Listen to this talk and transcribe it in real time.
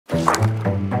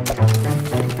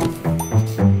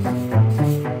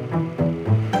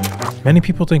Many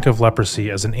people think of leprosy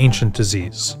as an ancient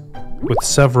disease, with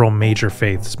several major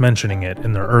faiths mentioning it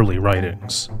in their early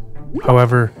writings.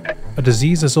 However, a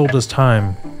disease as old as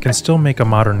time can still make a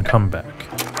modern comeback.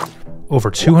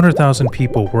 Over 200,000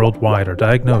 people worldwide are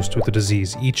diagnosed with the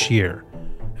disease each year,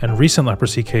 and recent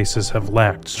leprosy cases have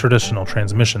lacked traditional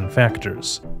transmission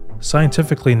factors.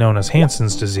 Scientifically known as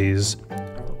Hansen's disease,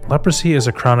 leprosy is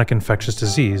a chronic infectious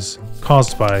disease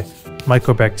caused by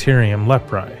Mycobacterium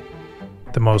leprae.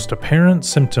 The most apparent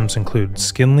symptoms include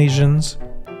skin lesions,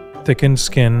 thickened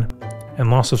skin, and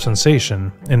loss of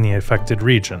sensation in the affected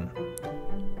region.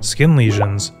 Skin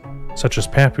lesions, such as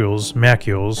papules,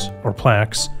 macules, or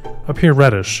plaques, appear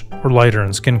reddish or lighter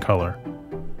in skin color,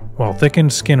 while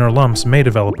thickened skin or lumps may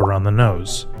develop around the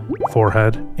nose,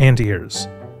 forehead, and ears.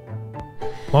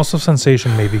 Loss of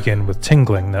sensation may begin with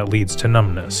tingling that leads to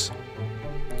numbness.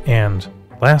 And,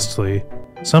 lastly,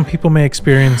 some people may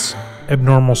experience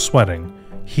abnormal sweating,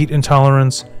 heat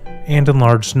intolerance, and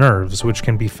enlarged nerves which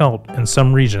can be felt in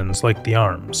some regions like the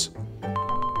arms.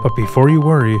 But before you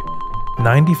worry,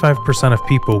 95% of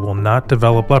people will not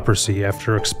develop leprosy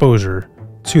after exposure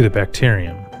to the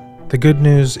bacterium. The good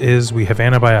news is we have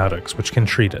antibiotics which can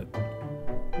treat it.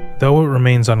 Though it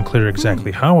remains unclear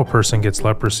exactly how a person gets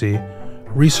leprosy,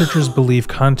 researchers believe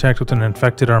contact with an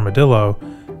infected armadillo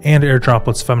and air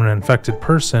droplets from an infected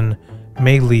person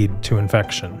may lead to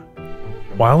infection.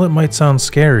 While it might sound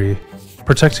scary,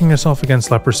 protecting yourself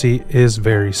against leprosy is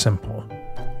very simple.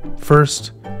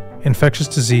 First, infectious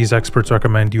disease experts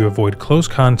recommend you avoid close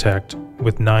contact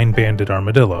with 9-banded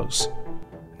armadillos.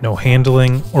 No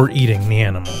handling or eating the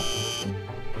animal.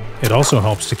 It also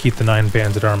helps to keep the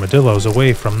 9-banded armadillos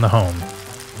away from the home.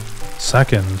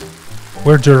 Second,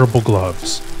 wear durable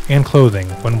gloves and clothing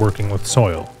when working with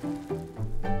soil.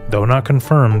 Though not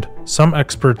confirmed, some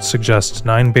experts suggest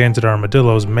 9-banded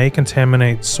armadillos may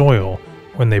contaminate soil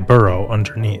when they burrow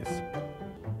underneath.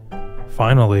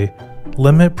 Finally,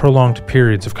 limit prolonged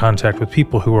periods of contact with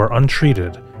people who are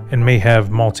untreated and may have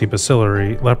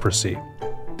multibacillary leprosy.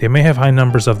 They may have high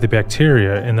numbers of the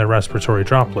bacteria in their respiratory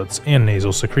droplets and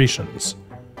nasal secretions.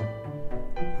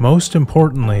 Most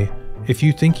importantly, if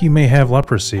you think you may have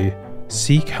leprosy,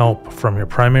 seek help from your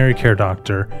primary care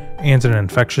doctor and an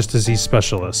infectious disease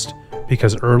specialist,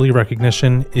 because early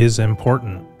recognition is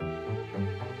important.